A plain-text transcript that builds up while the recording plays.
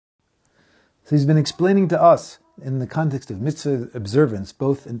So he's been explaining to us in the context of mitzvah observance,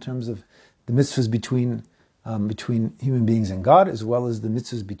 both in terms of the mitzvahs between human beings and God, as well as the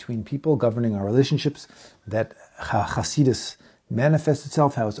mitzvahs between people governing our relationships, that Hasidus manifests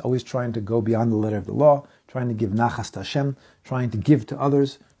itself, how it's always trying to go beyond the letter of the law, trying to give nachas to Hashem, trying to give to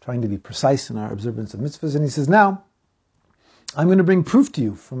others, trying to be precise in our observance of mitzvahs. And he says, now, I'm going to bring proof to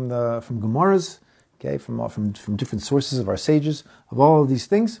you from Gemaras, okay, from different sources of our sages, of all of these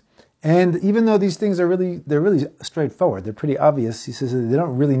things. And even though these things they're really straightforward, they're pretty obvious, he says that they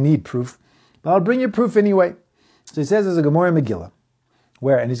don't really need proof, but I'll bring you proof anyway. So he says there's a Gemara Megillah,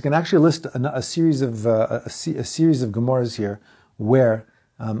 and he's going to actually list a series of Gemaras here, where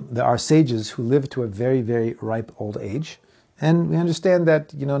there are sages who live to a very, very ripe old age. And we understand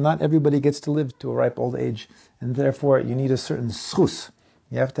that, not everybody gets to live to a ripe old age, and therefore you need a certain schus.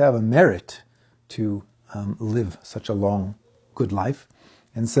 You have to have a merit to live such a long, good life.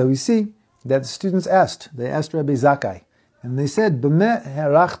 And so we see that the students asked Rabbi Zakkai, and they said, B'meh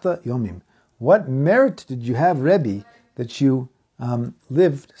herachta yomim. What merit did you have, Rebbe, that you have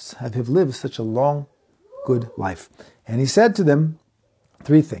lived such a long, good life? And he said to them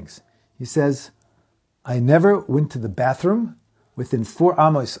 3 things. He says, I never went to the bathroom within 4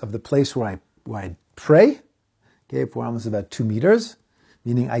 amos of the place where I pray. Okay, 4 amos is about 2 meters,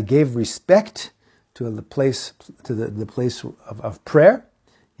 meaning I gave respect to the place of prayer.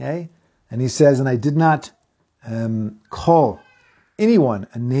 Okay, and he says, and I did not call anyone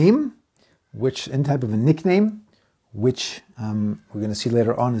a name, any type of a nickname, which we're going to see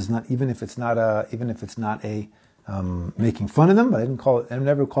later on is not even if it's not a making fun of them, but I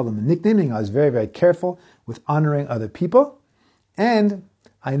never called them a nickname. I was very, very careful with honoring other people. And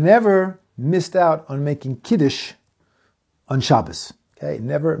I never missed out on making Kiddush on Shabbos. Okay,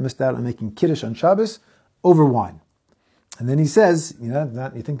 never missed out on making Kiddush on Shabbos over wine. And then he says, you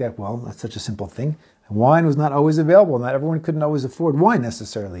think that, well, that's such a simple thing. Wine was not always available. Not everyone couldn't always afford wine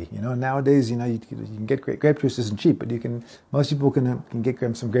necessarily. Nowadays, you can get grape juice isn't cheap, but most people can get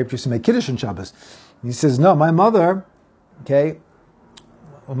some grape juice and make Kiddush on Shabbos. And he says, no, my mother, okay,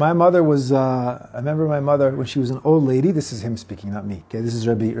 my mother was, I remember my mother when she was an old lady. This is him speaking, not me. Okay, this is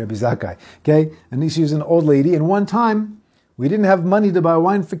Rabbi Zakkai. Okay, and she was an old lady, and one time we didn't have money to buy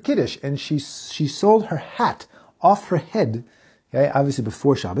wine for Kiddush, and she sold her hat off her head, okay, obviously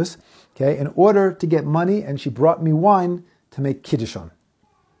before Shabbos, okay, in order to get money, and she brought me wine to make Kiddush on.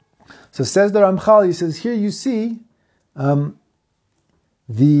 So says the Ramchal, he says, here you see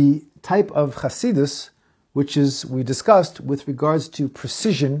the type of Chasidus, which is, we discussed, with regards to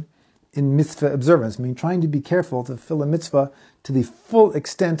precision in mitzvah observance. I mean, trying to be careful to fulfill a mitzvah to the full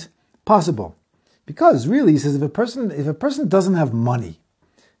extent possible. Because really, he says, if a person doesn't have money,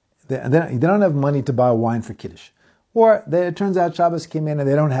 they don't have money to buy wine for Kiddush, or it turns out Shabbos came in and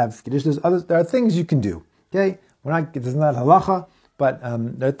they don't have Kiddush, there are things you can do. Okay, this is not halacha, but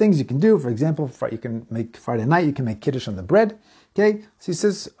there are things you can do. For example, you can make Friday night, you can make Kiddush on the bread. Okay, so he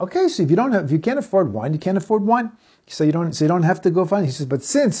says, okay, so if you can't afford wine, you can't afford wine. So you don't have to go find. He says, but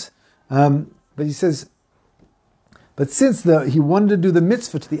since he wanted to do the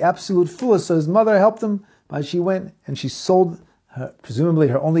mitzvah to the absolute fullest, so his mother helped him. But she went and she sold presumably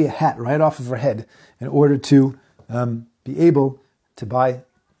her only hat right off of her head in order to be able to buy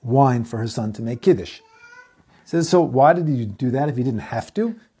wine for her son to make Kiddush. He says, so why did you do that if you didn't have to?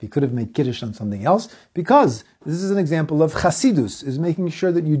 If you could have made Kiddush on something else? Because this is an example of Chasidus, is making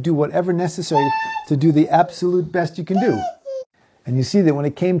sure that you do whatever necessary to do the absolute best you can do. And you see that when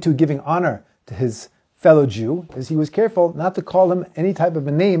it came to giving honor to his fellow Jew, is he was careful not to call him any type of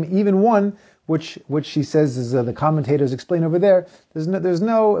a name, even one which he says, as the commentators explain over there,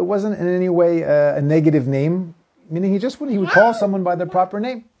 it wasn't in any way a negative name, meaning he would call someone by their proper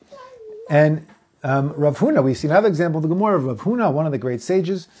name. And Rav Huna, we see another example of the Gemara of Rav Huna, one of the great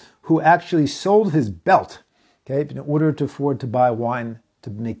sages, who actually sold his belt, okay, in order to afford to buy wine to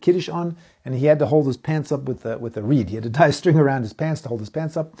make Kiddush on, and he had to hold his pants up with a reed. He had to tie a string around his pants to hold his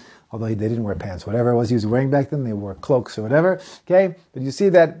pants up, although they didn't wear pants, whatever it was he was wearing back then, they wore cloaks or whatever, okay? But you see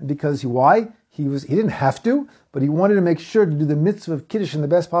that because why? He didn't have to, but he wanted to make sure to do the mitzvah of Kiddush in the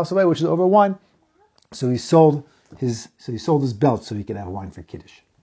best possible way, which is over wine. So he sold his belt so he could have wine for Kiddush.